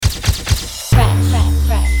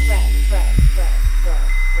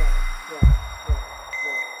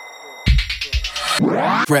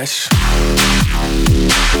Fresch.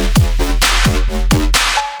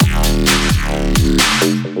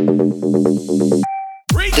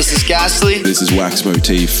 This is Ghastly. This is Wax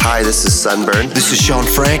Motif. Hi, this is Sunburn. This is Sean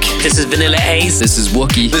Frank. This is Vanilla Ace. This is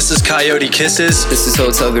Wookie. This is Coyote Kisses. This is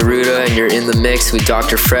Hotel Garuda, and you're in the mix with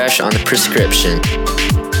Dr. Fresch on The Prescription.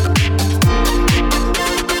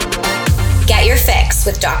 Get your fix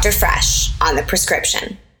with Dr. Fresch on The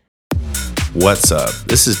Prescription. What's up?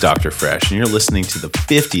 This is Dr. Fresch, and you're listening to the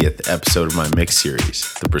 50th episode of my mix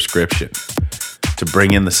series, The Prescription. To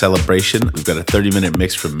bring in the celebration, we've got a 30-minute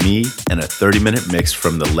mix from me and a 30-minute mix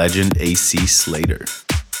from the legend AC Slater.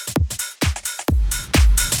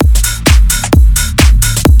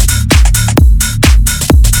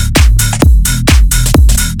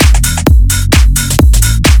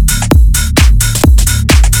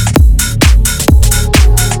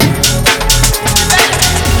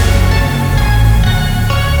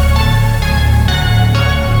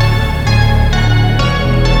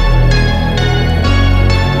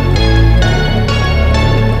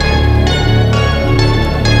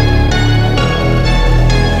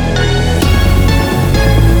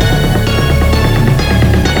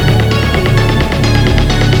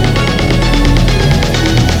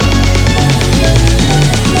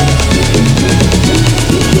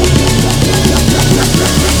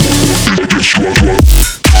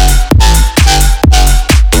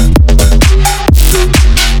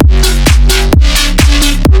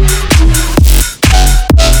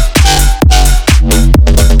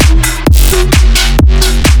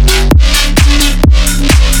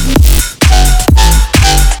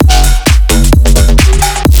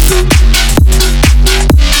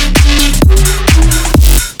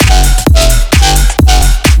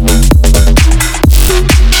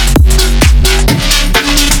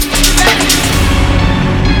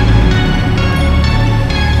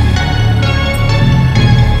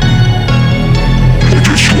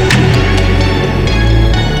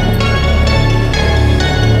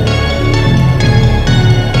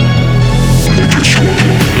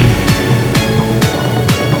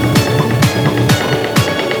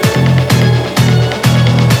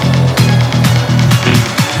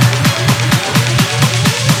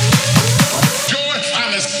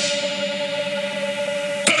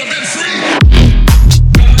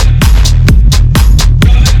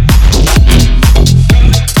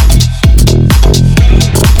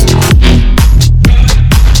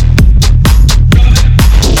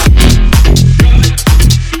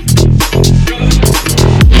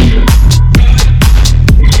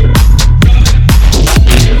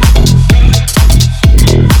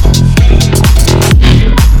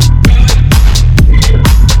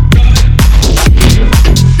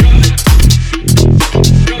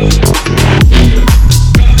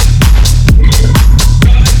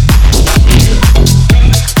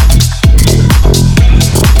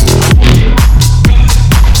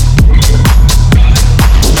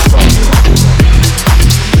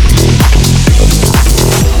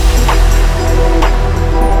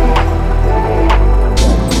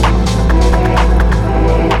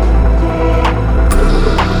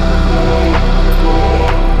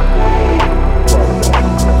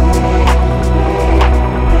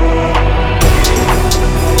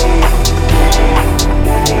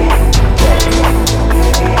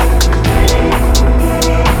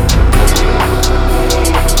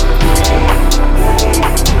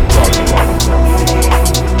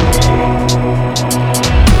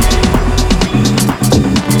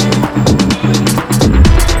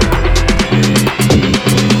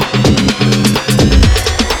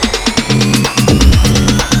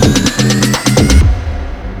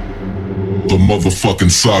 Motherfucking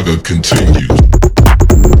saga continues.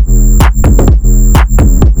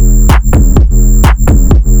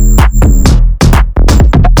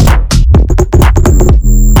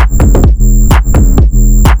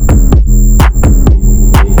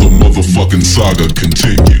 The motherfucking saga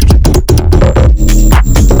continues.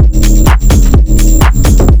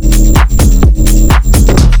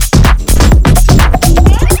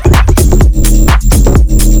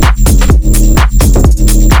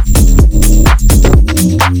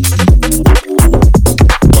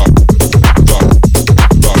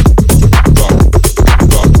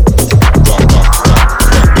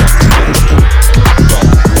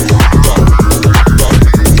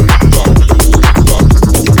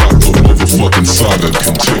 Saga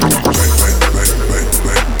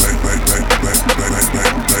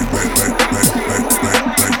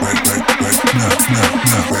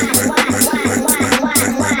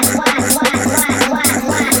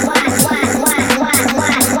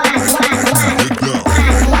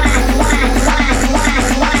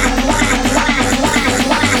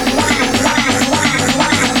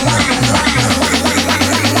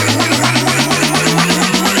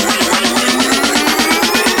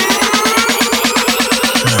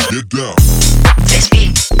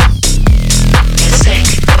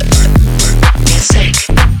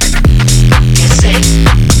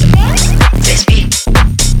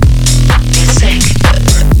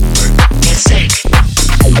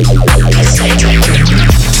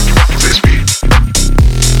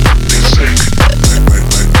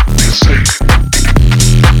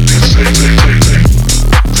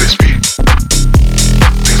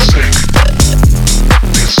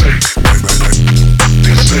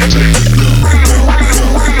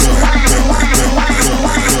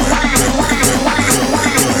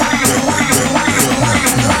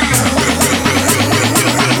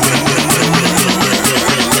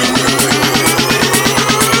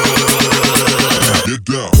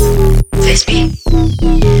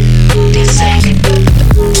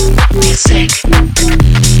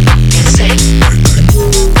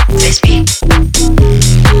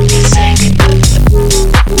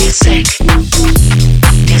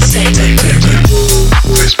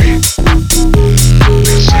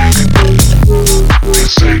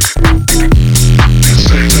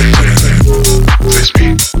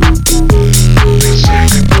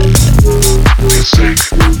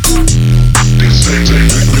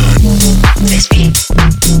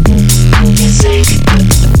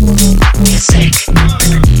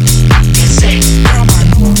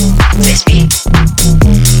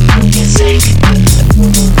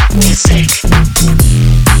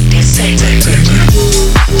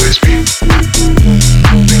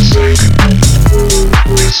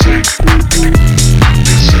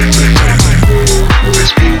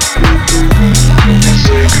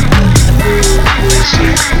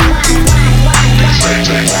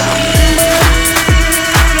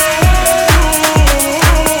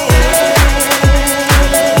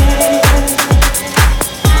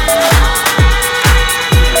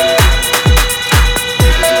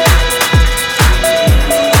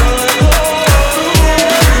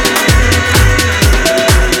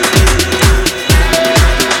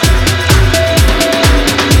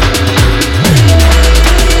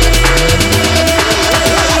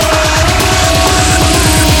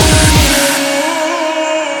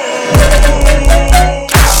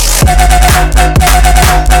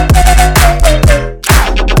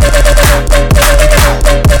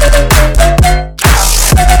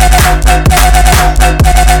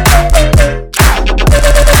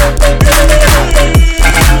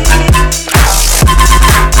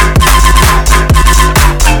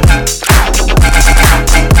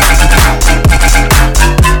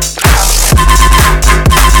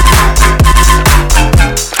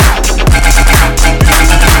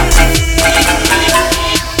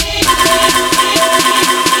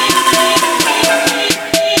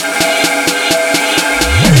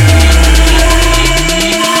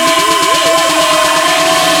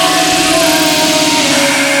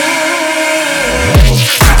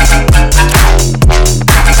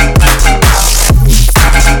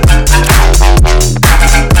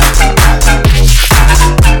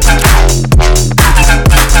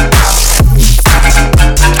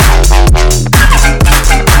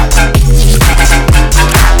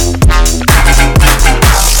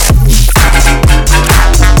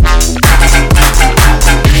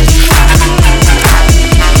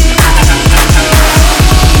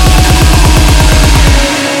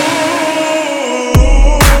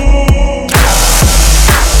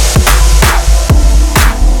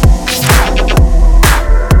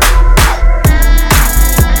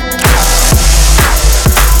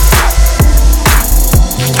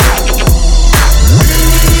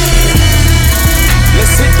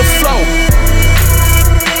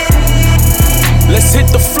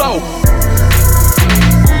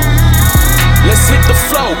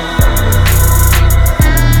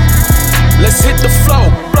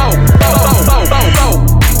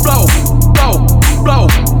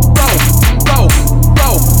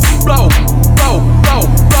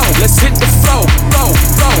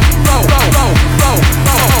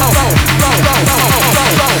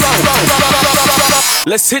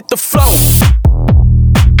Let's hit the flow.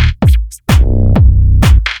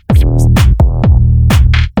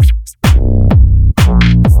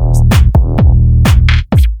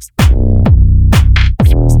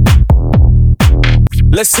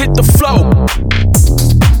 Let's hit the flow.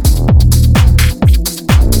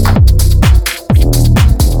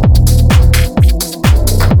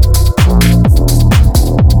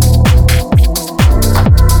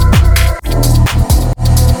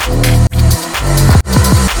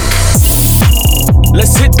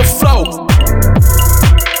 Let's hit the flow.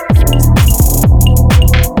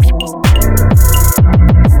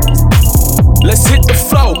 Let's hit the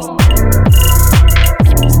flow.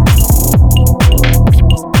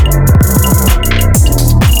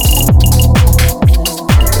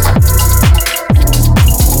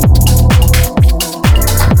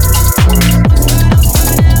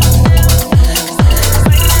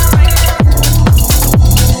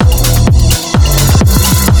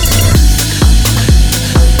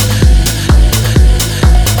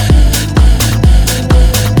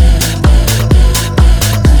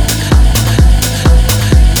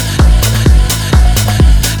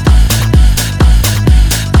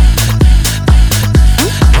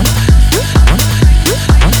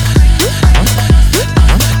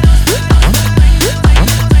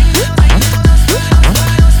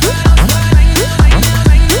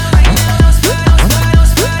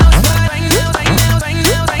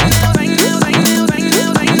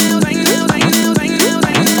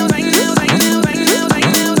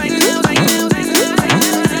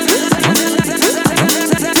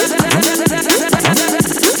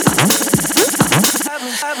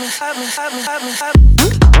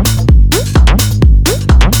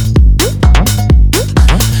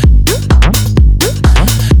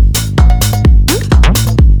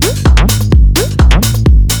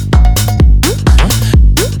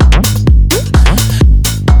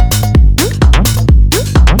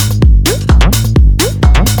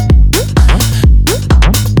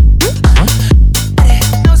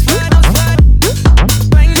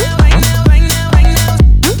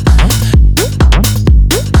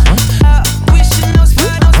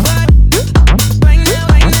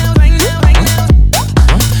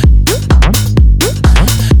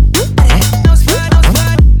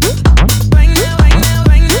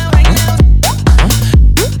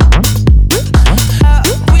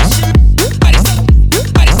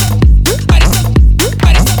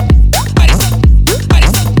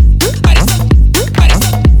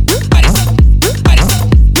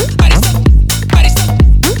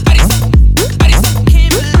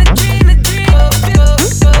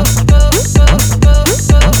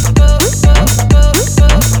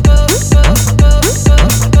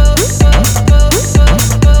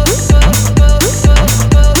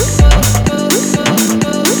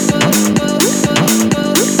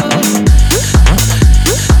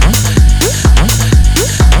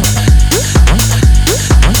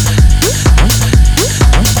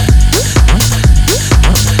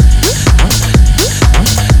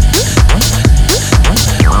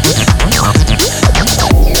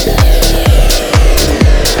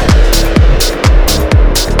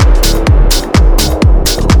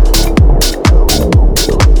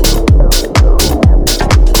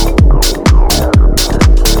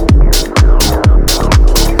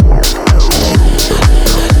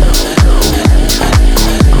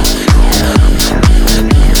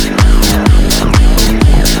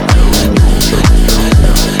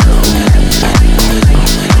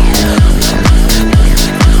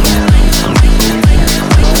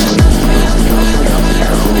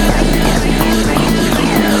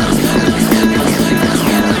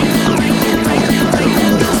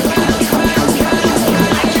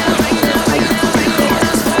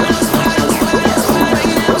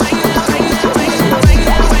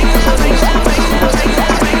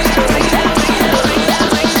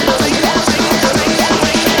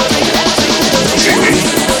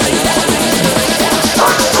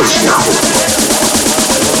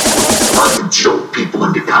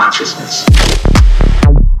 consciousness.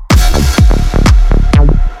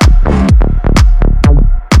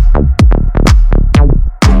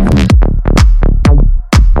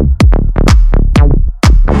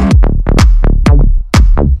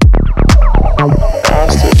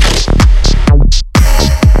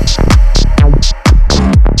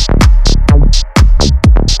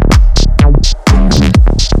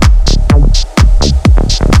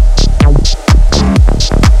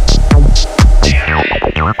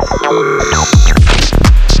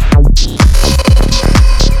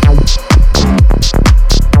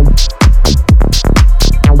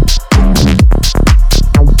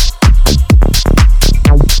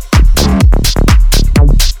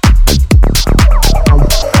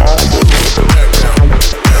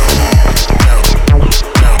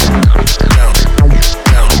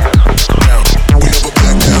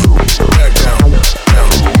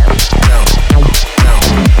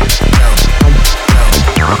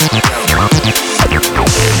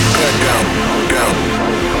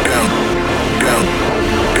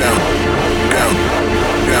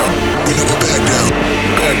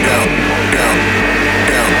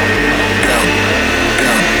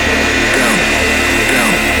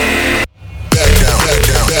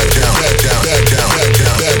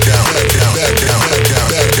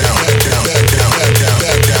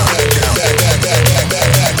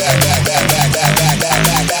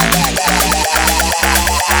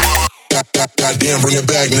 bring it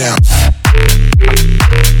back now.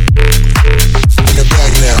 Bring it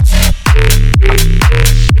back now.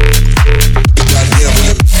 Goddamn,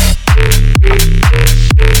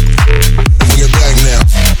 bring it back now.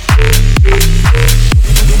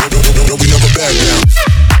 Don't be never back now.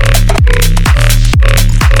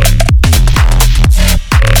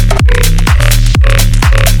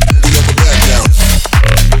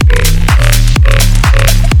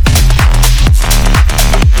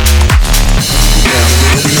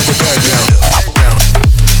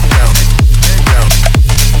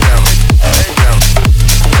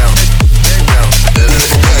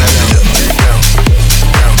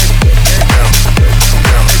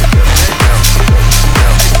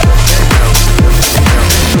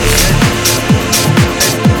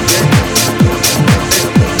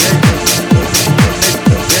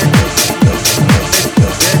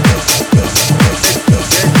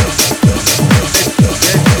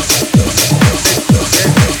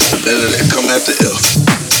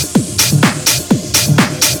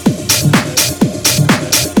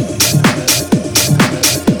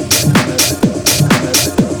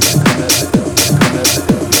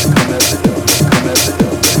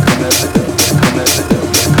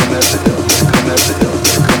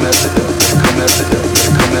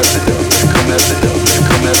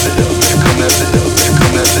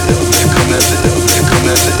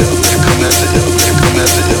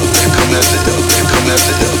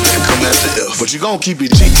 But you gon' keep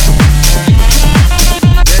it G.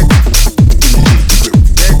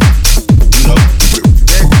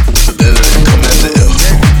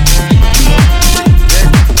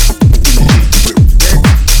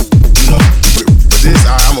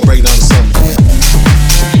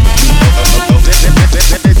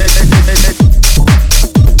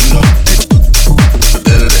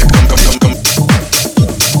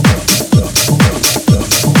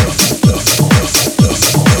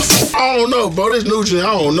 Bro, this new shit,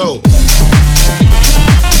 I don't know.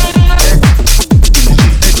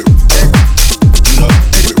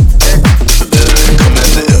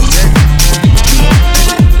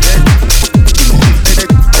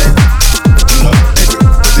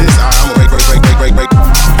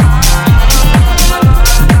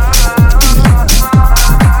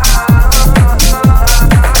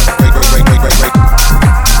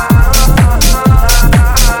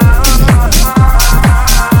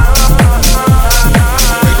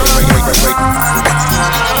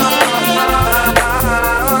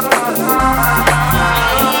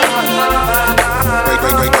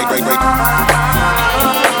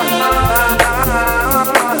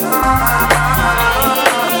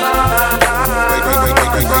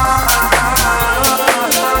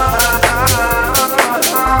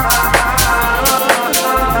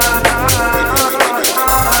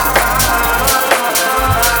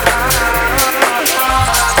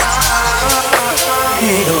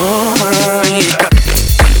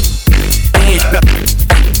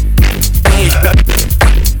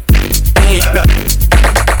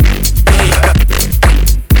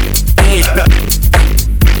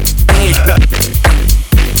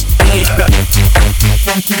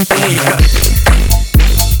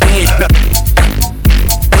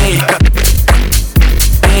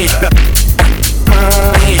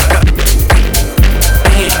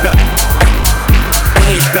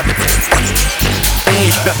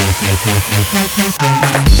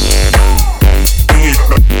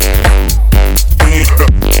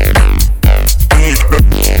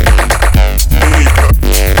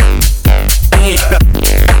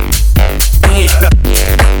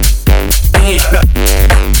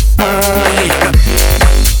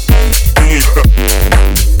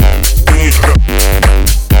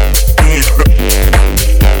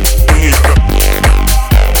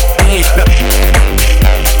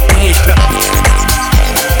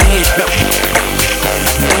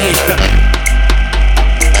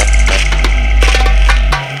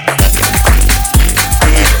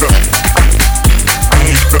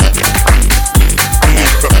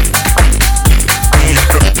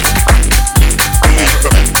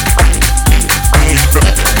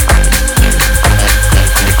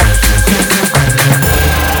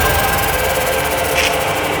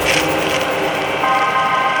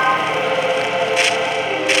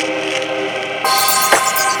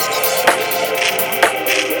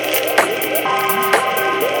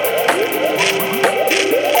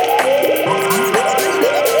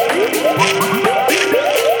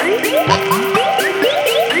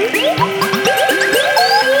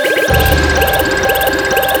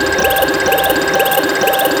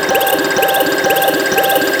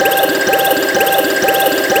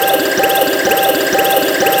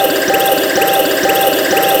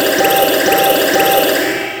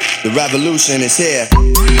 revolution is here.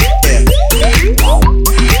 Yeah. Yeah.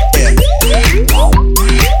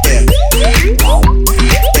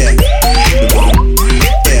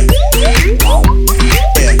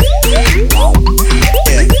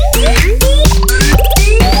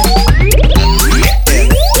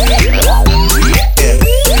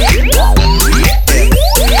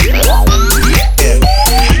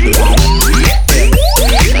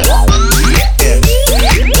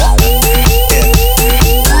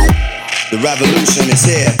 The revolution is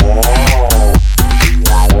here.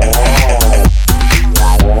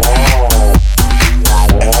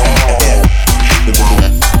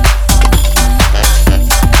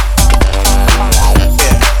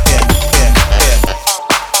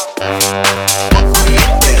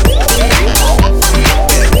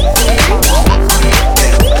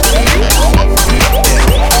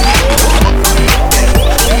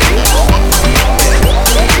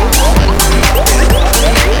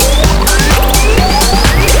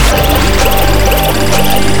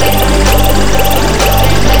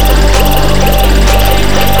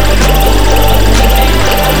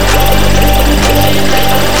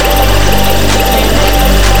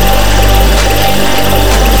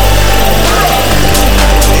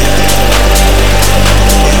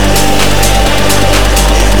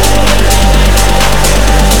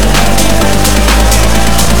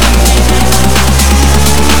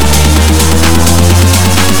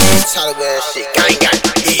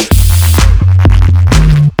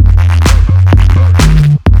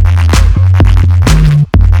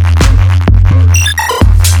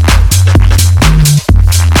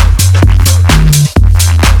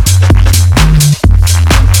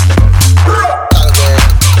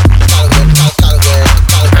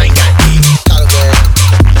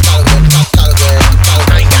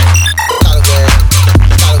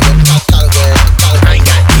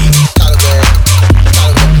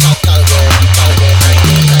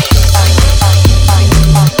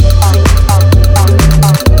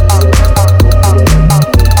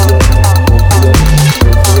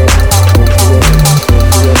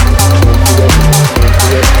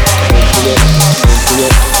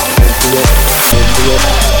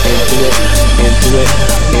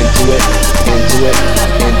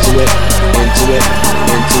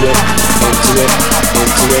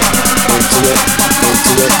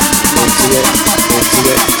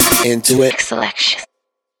 Into it. Selection.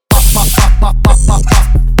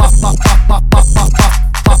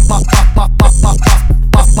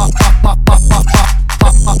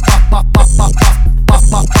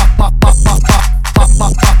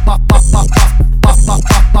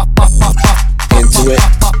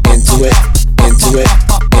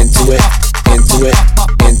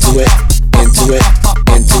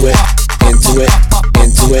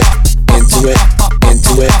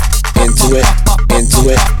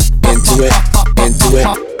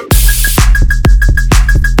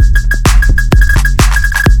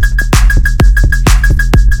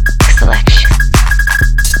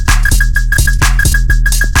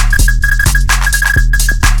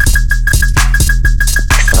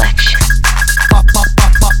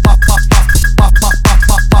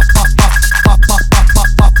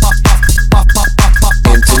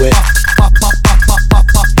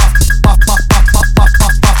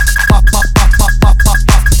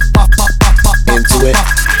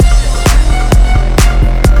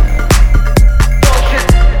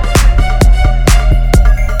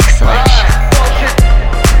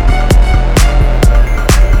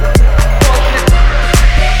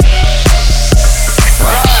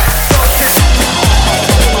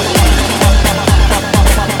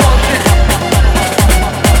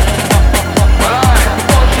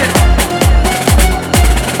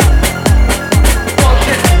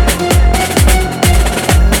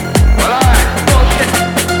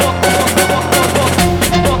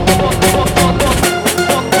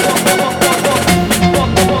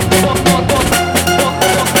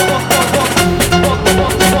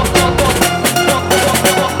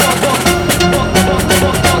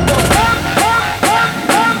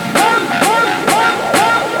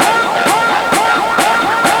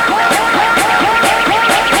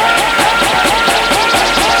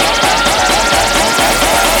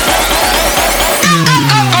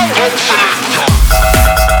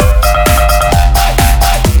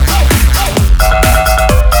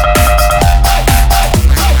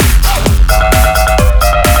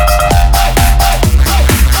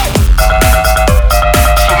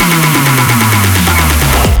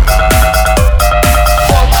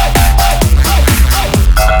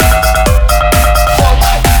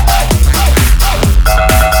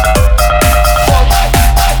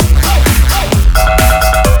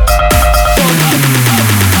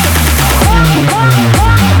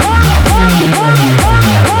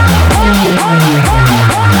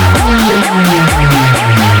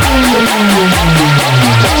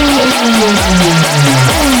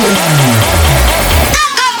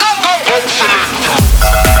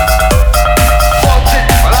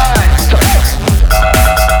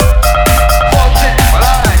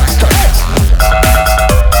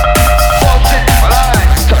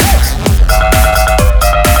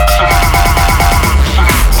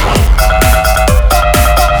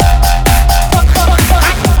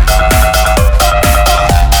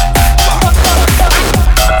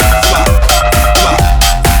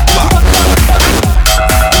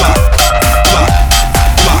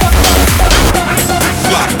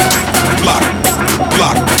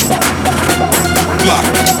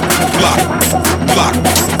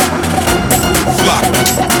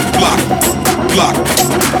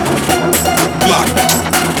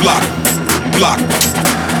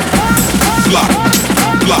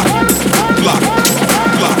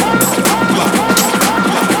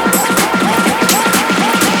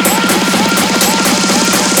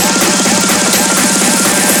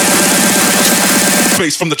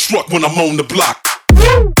 bass from the truck when I'm on the block.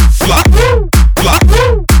 Block, block, block,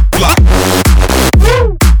 block, block,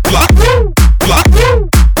 block, block, block,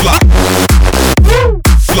 block, block,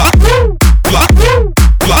 block,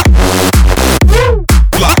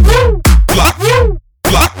 block, block, block,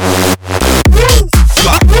 block,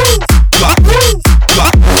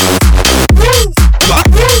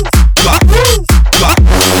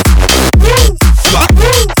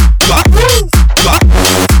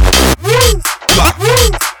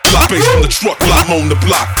 bass from the truck while I'm on the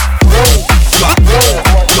block. Block, block,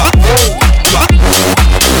 block, block,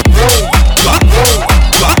 block, block, block,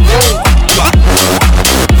 block,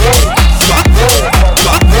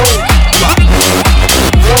 block,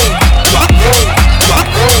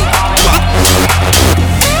 block, block, block,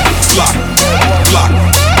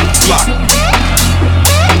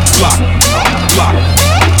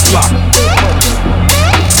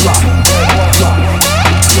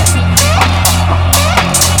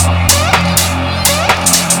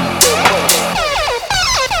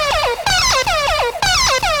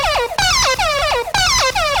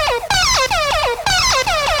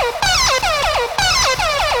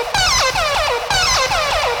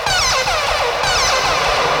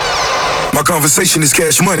 My conversation is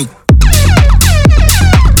cash money.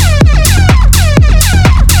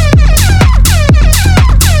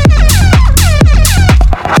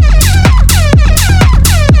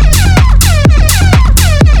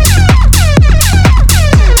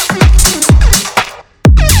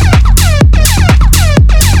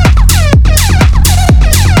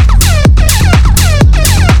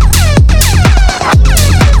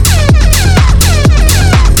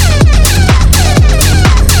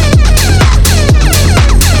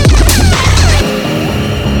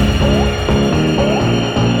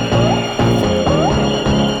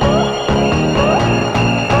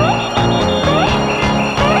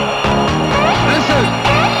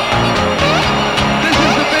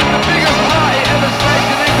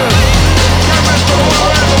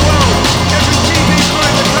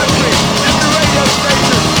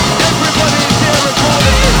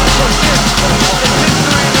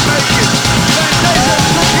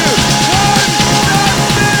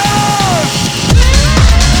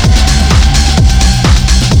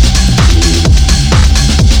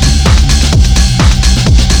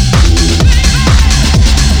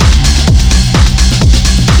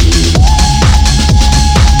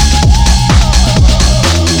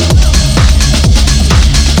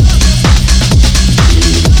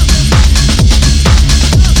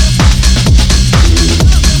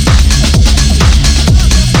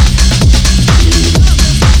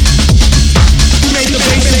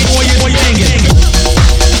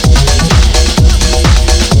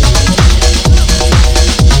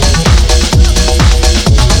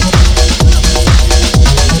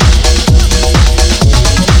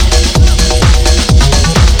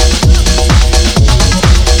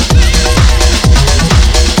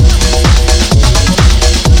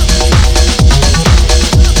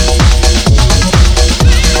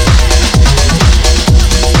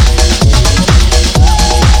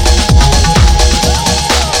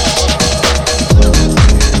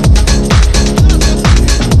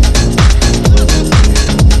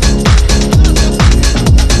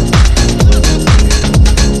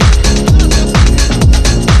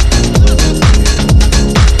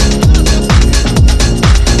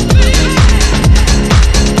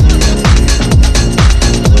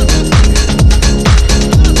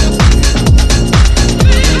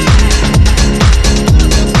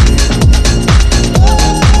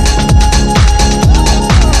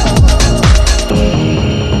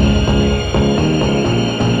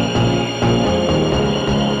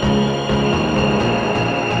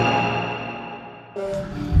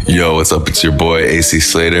 Yo, what's up? It's your boy AC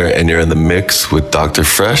Slater, and you're in the mix with Dr.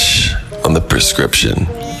 Fresch on The Prescription.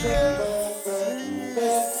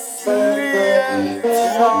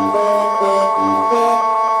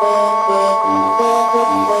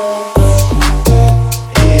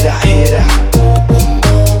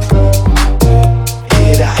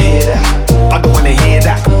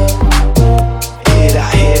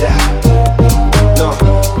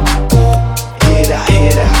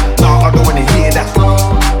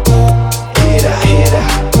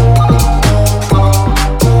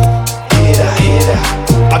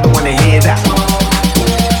 I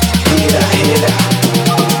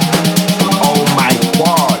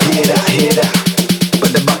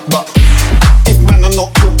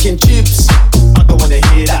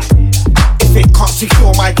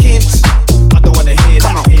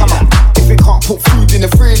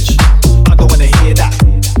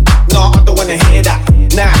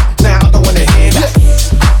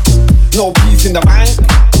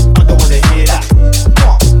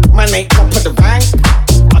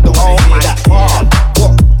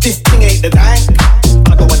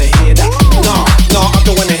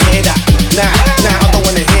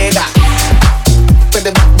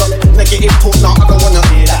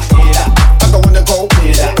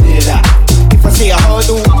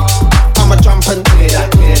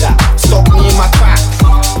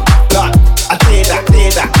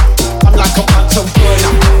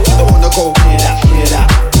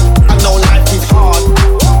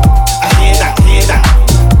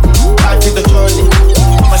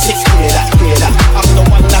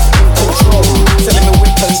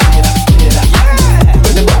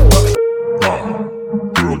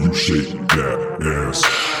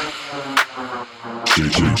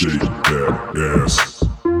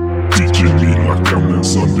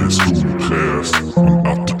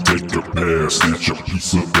ass, snatch a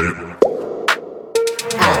piece of that.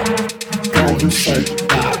 Girl, you shake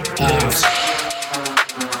that ass.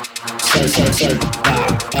 Shake that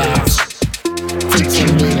ass.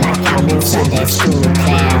 Teaching me like how to Sunday school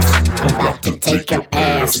class. I'm about to take your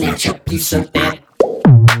ass, snatch a piece of that.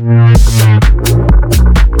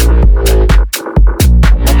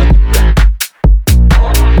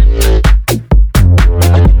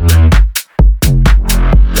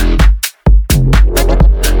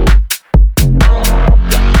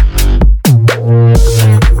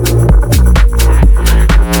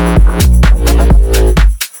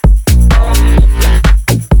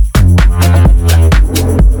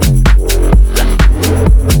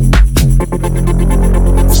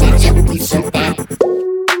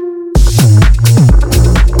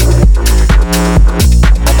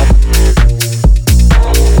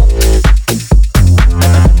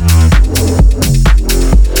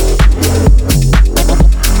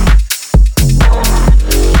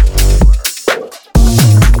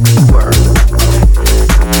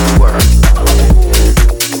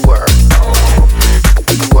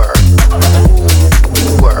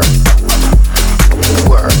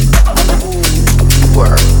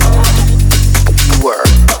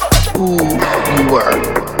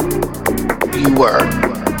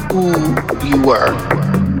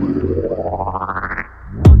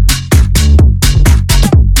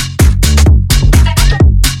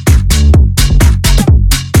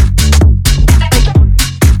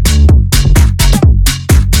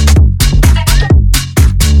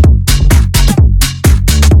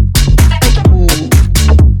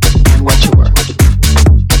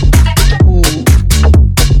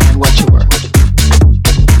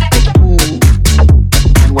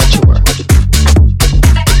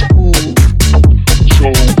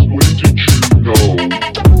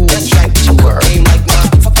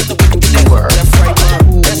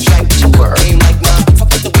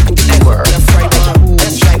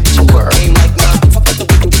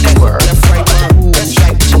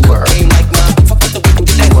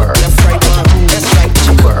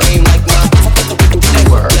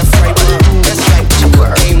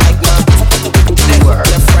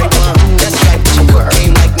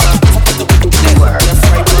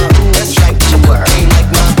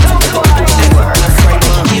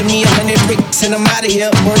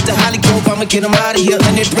 Get them out of here,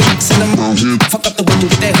 100 bricks and I'm fuck up the window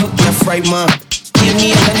with that hook left right, mom. Give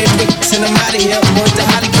me 100 bricks and I'm out of here. Word to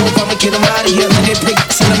Hollywood, I'ma get them out of here, 100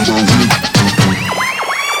 bricks and I'm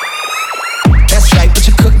That's right, but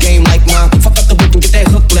your cook game like mine. Fuck up the window, get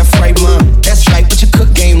that hook left right, mom. That's right, but your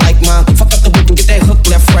cook game like mine. Fuck up the window, get that hook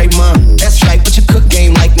left right, mom. That's right, but your cook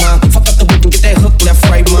game like mine. Fuck up the window, get that hook left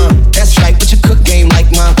right, mom. That's right, but your cook game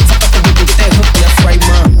like mine. Fuck up the window, get that hook left right,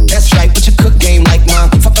 mom. That's right, but your cook game like mine.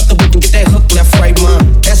 Fuck up the window, get that hook left right,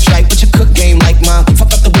 mom. That's right, but your cook game like mine.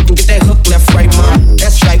 Fuck up the window, get that hook left right, mom.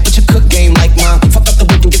 That's right, but your cook game like mine. Fuck up the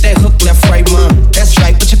window, get that hook left right, mom. That's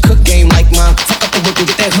right, but your cook game like mine. Fuck up the window,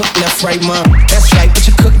 get that hook left right, mom. That's right,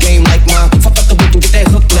 but your cook game like mine. Fuck up the window, get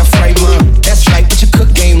that hook left right, mom. That's right, but your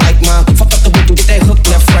cook game like mine. Fuck up the window, get that hook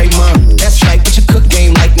left right, mom. That's right, but your cook game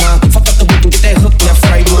like mine. Fuck up the window, get that hook left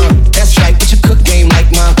right, mom. That's right, but your cook game like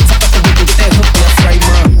mine. Fuck up the window, get that hook left right,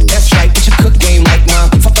 mom. That's right, but your cook game like mine.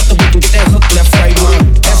 Fuck up the window, get that hook left right, mom.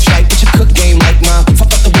 That's right, but your cook game like mine.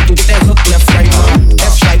 Fuck up the window, get that hook left right, mom.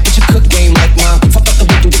 That's right, but your cook game like mine. Fuck up the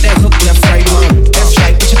window, get that hook left right, mom. That's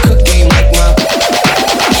right, but your cook game like mine.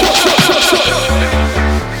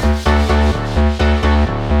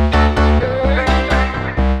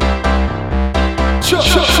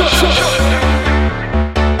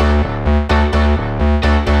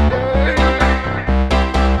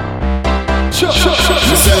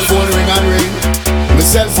 My cell phone ring and ring. My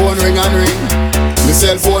cell phone ring and ring. My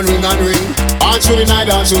cell phone ring and ring. All through the night,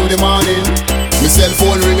 all through the morning. My cell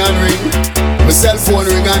phone ring and ring. My cell phone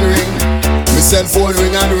ring and ring. My cell phone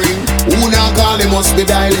ring and ring. Who now call, they must be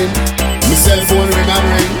dialing. My cell phone ring and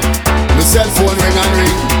ring. My cell phone ring and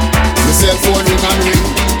ring. My cell phone ring and ring.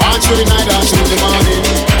 All through the night, all through the morning.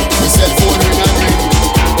 My cell phone ring and ring.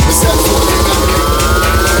 My cell phone ring and ring.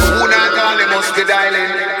 Who now call, they must be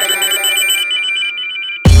dialing.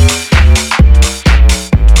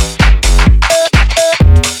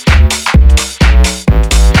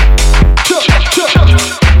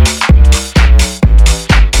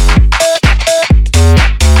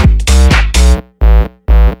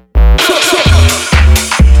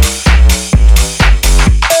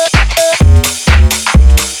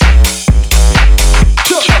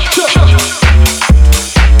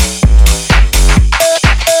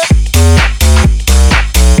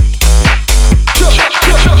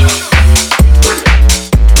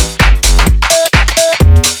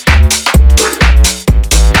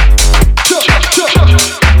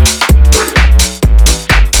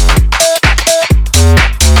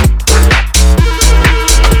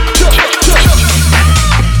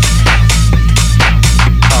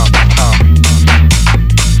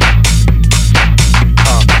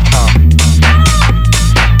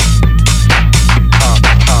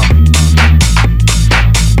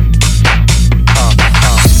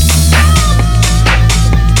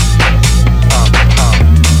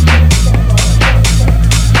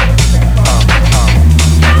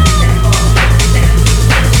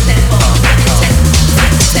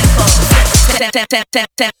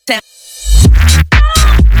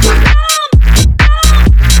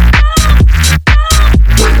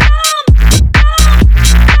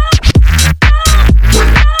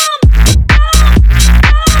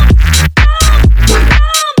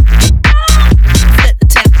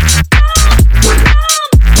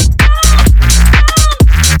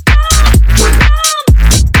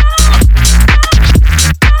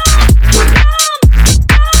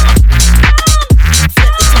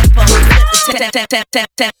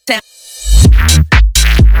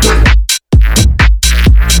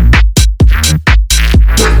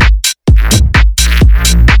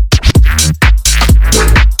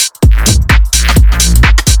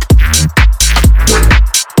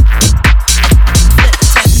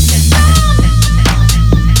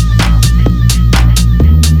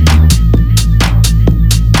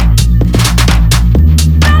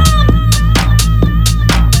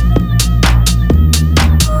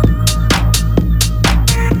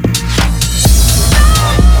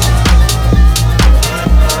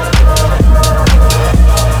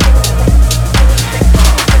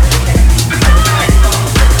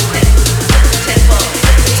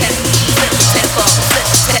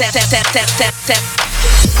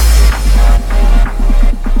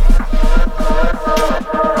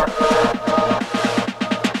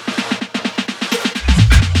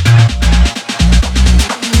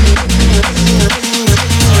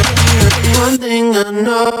 One thing I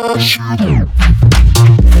know.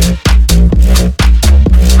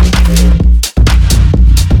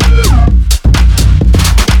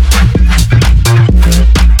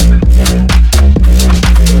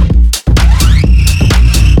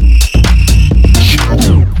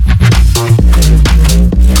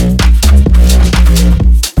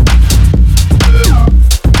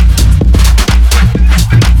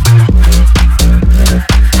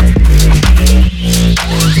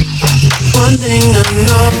 One thing I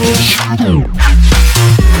know.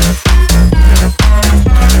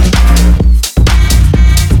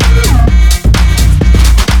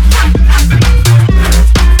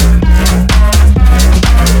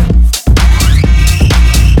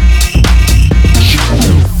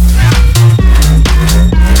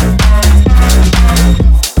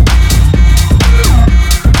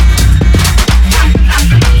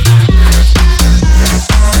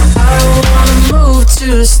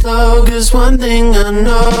 Too slow, 'cause one thing I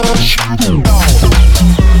know.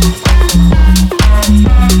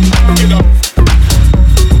 Get up.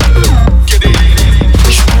 Get in.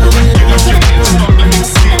 Get up your hands, start the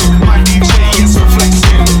mixing. My DJ is a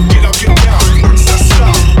flexing. Get up, get down. It's a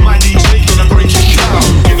stop. My DJ gonna break it down.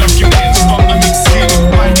 Get up your hands, start the mixing.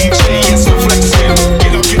 My DJ is a flexing.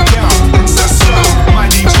 Get up, get down. It's a stop. My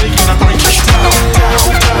DJ gonna break it down. Down,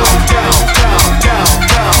 down, down, down, down,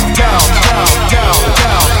 down, down,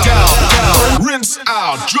 down, down, down. Rinse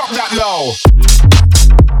out. Drop that low.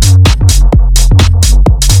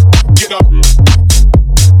 Get up. Low.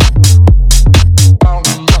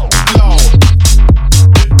 Drop that low.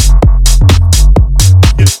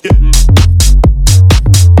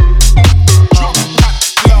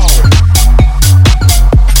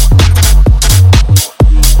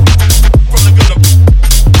 From the good up. Get up.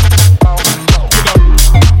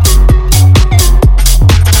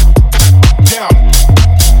 Down.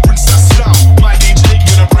 Princess down. My DJ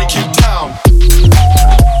gonna break it down.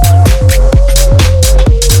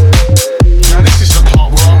 Now this is the part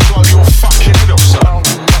where I'll blow your fucking head off, son. Drop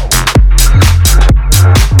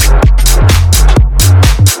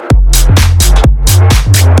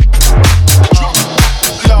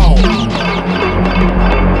low.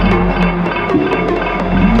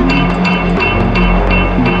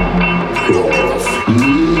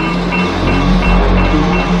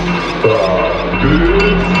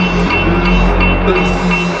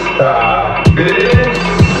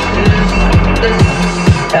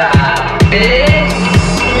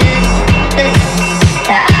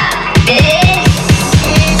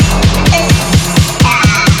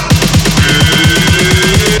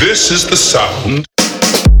 This is the sound.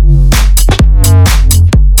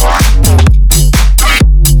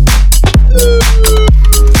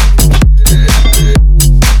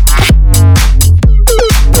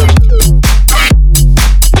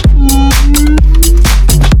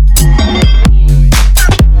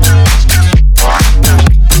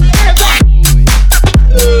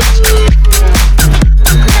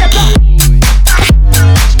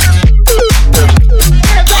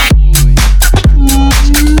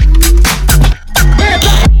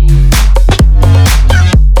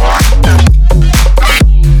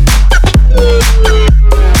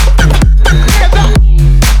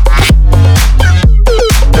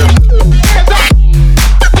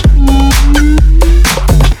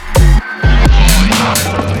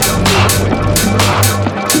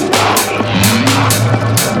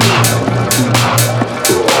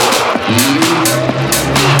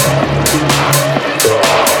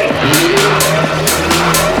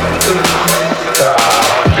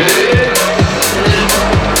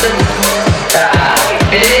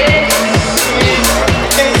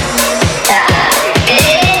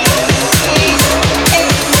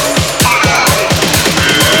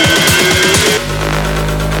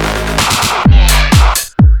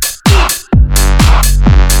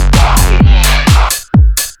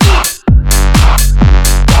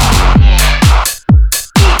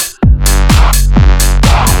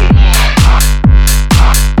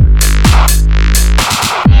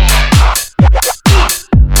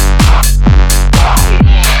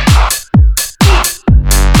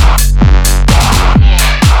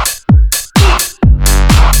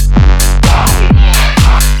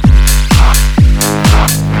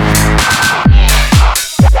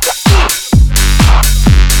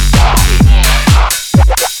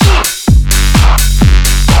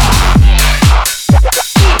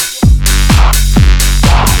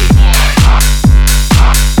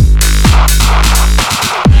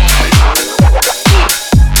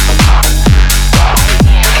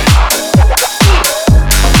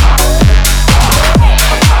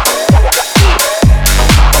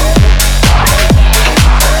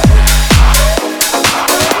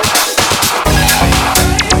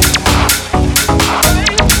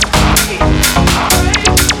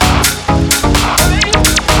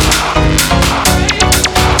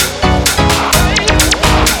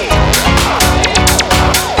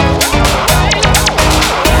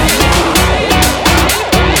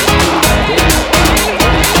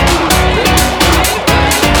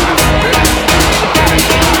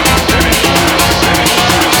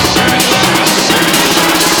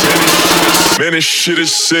 Man, this shit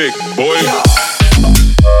is sick, boy.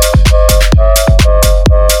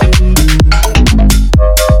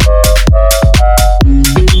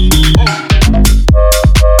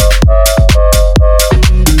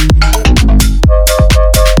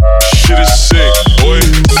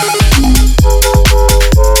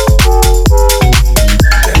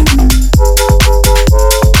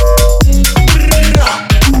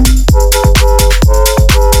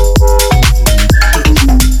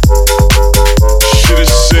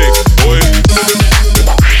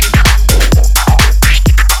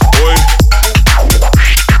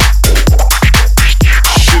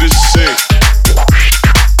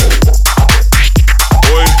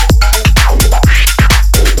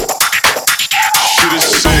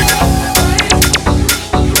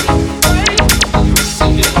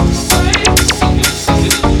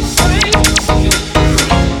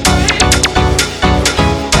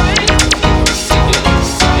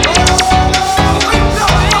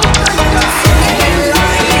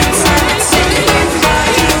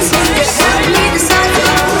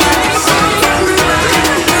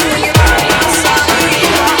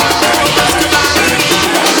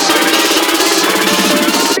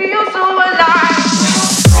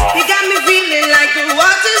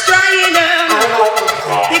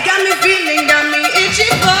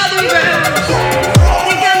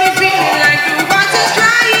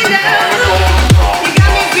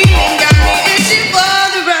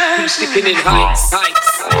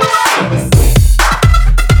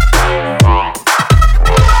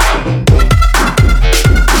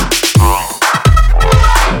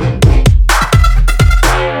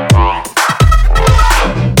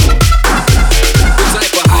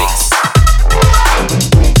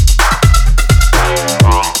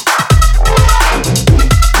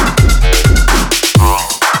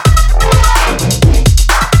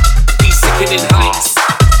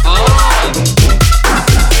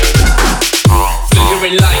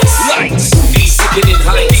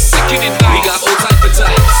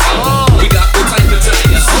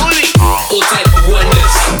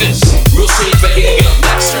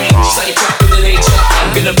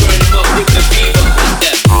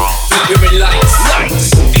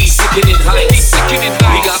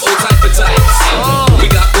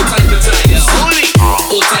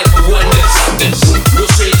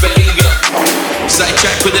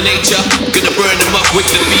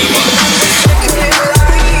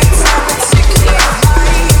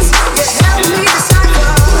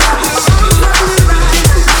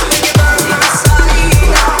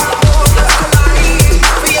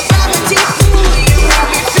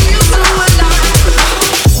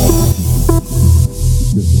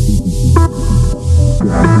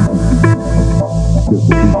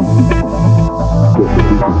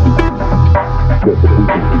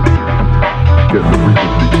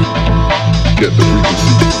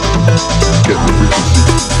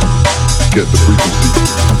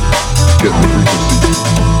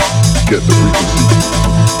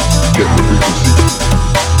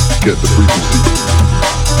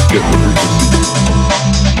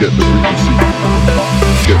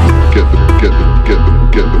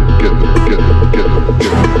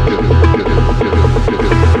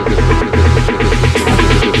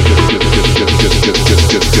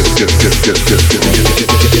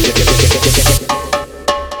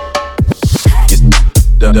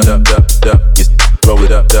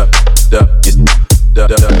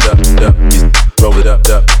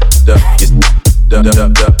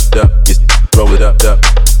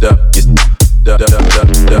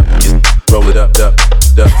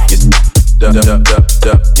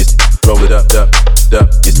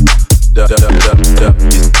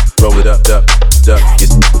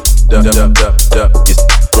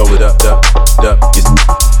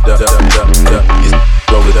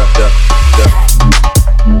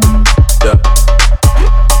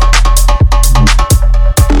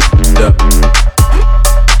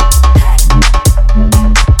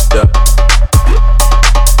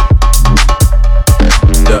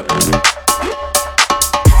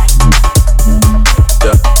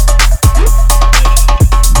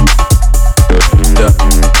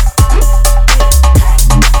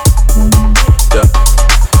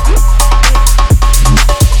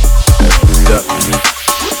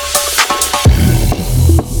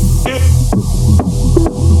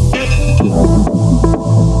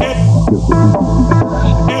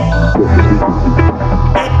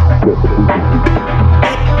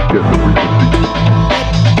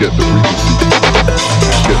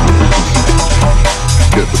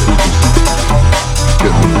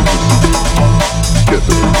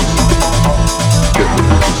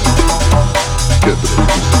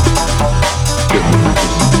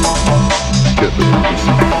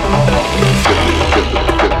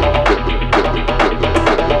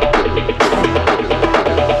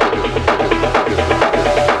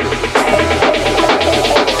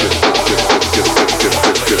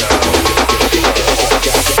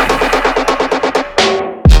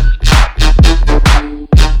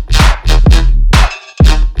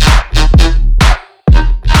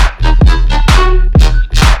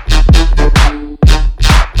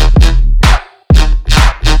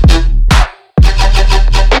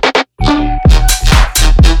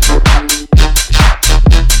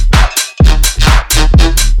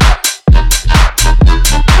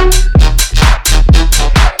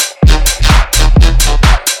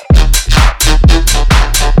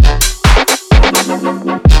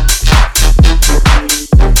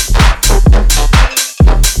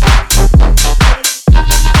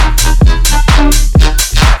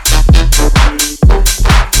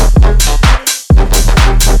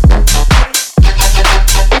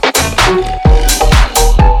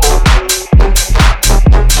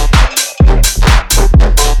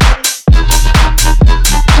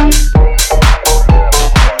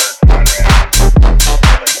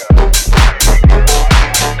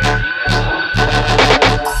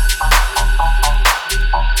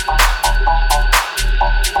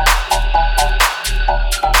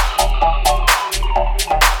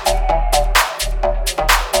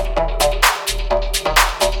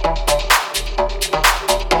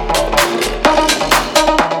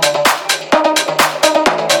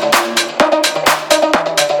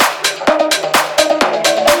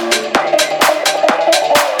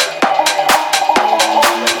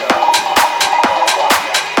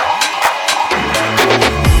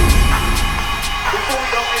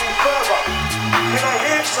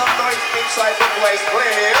 some noise inside the place,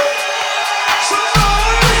 please.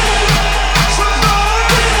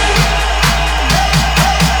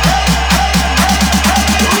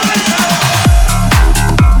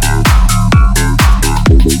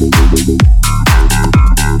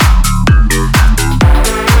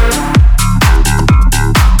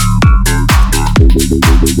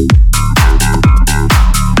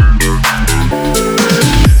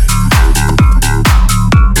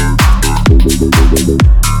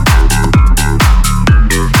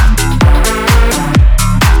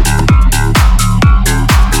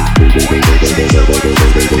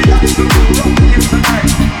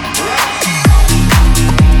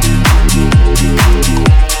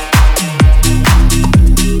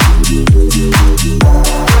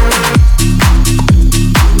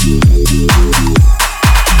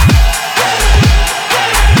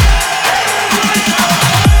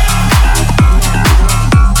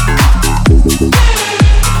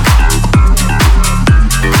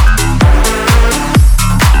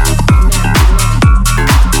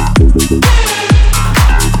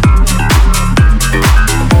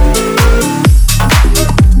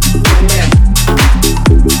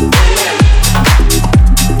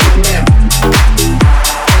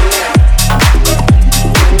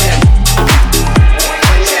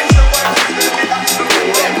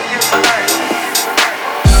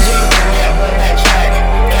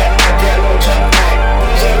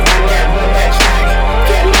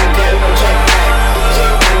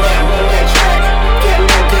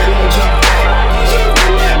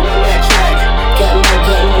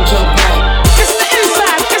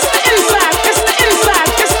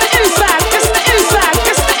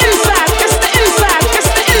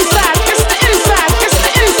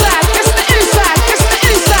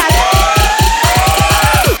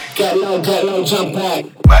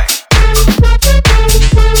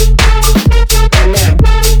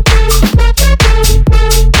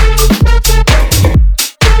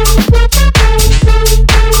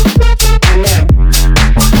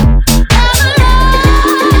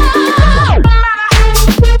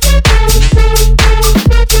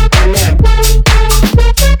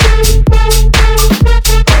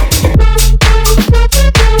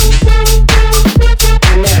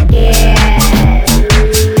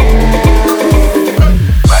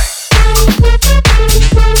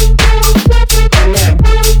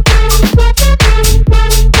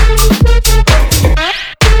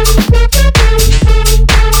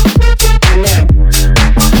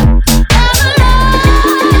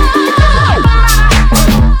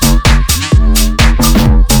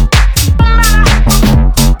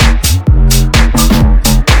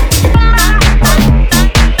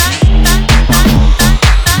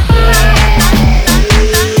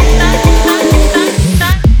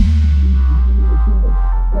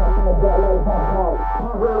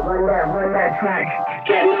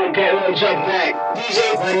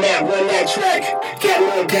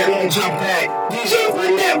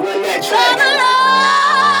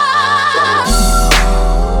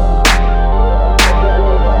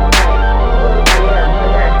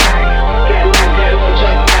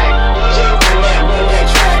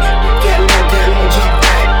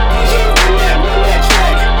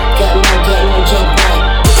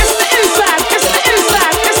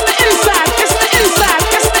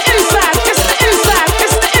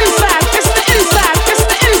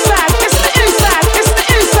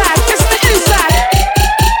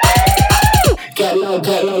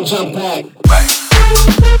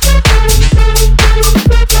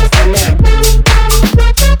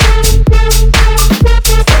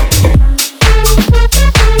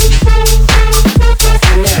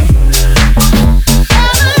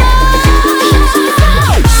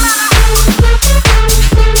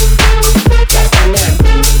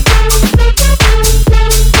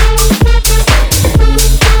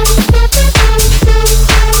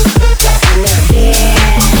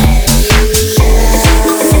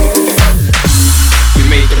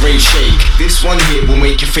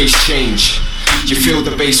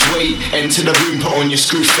 Enter the room, put on your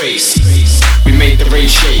screw face. We made the rave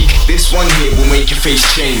shake. This one here will make your face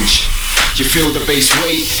change. You feel the bass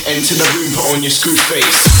weight. Enter the room, put on your screw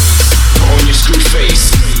face. Put on your screw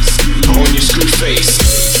face. Put on your screw face.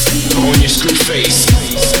 Put on your screw face.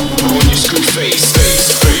 Put on your screw face.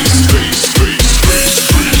 Face, face, face, face, face,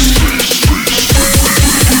 face.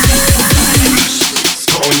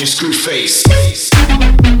 Put on your screw face.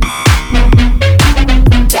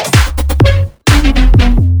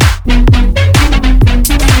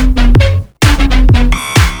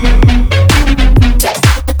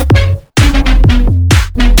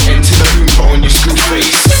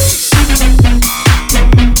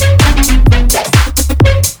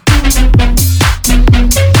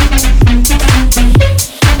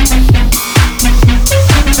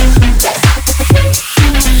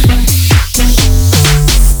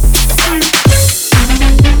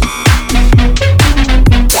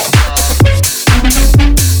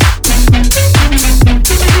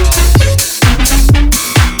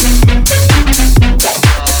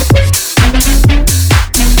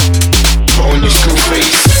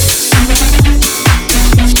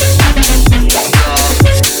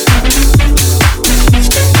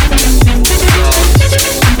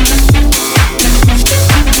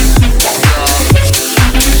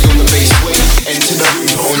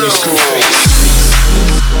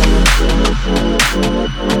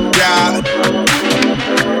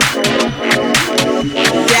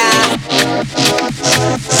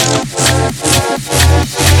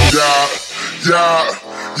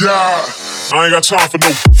 Yeah, I ain't got time for no.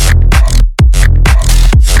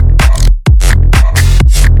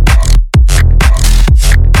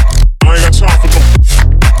 I ain't got time for no.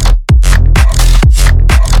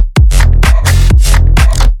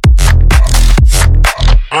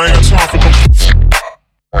 I ain't got time for no.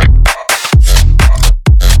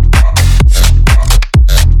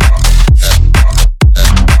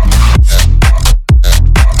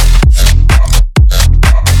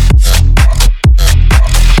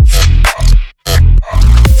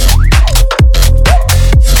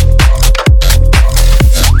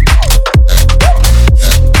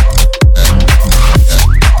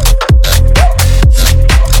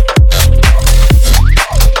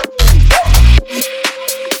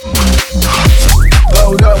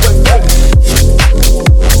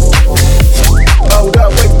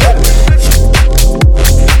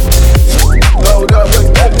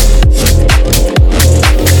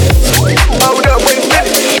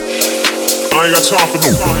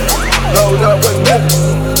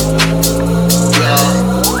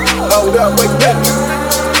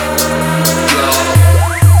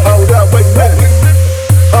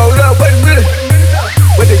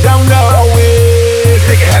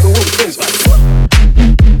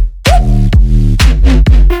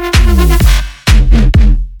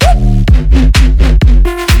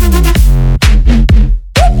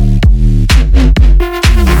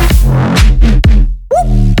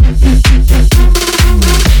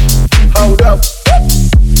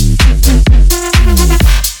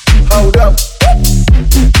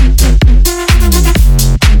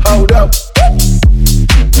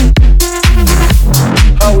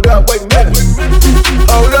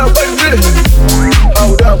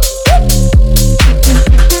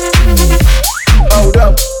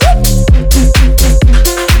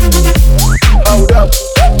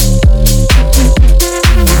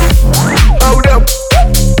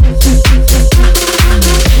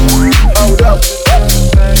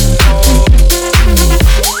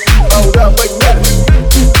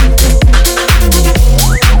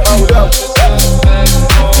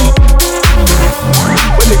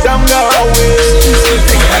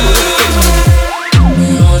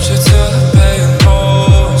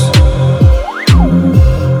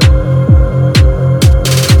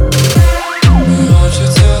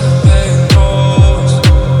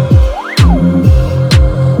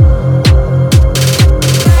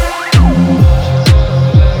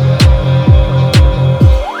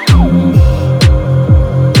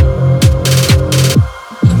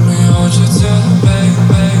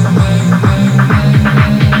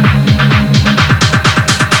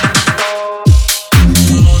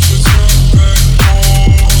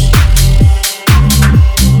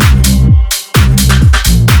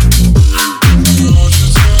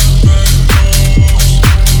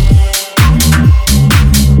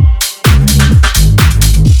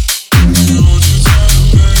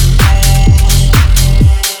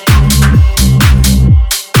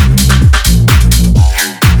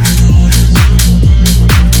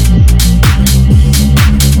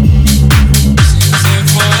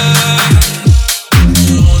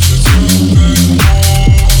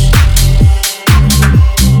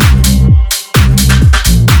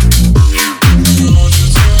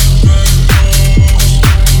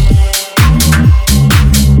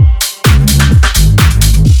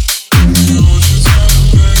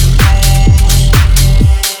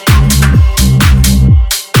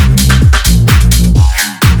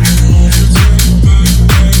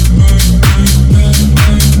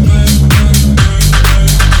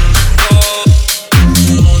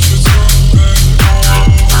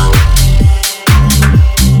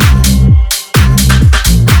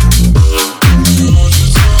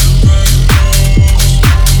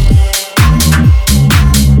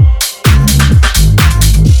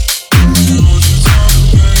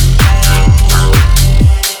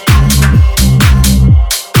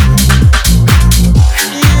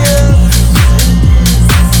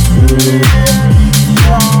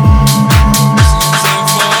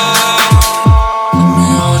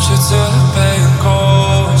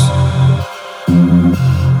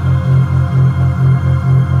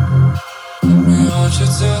 you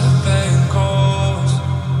to the pain.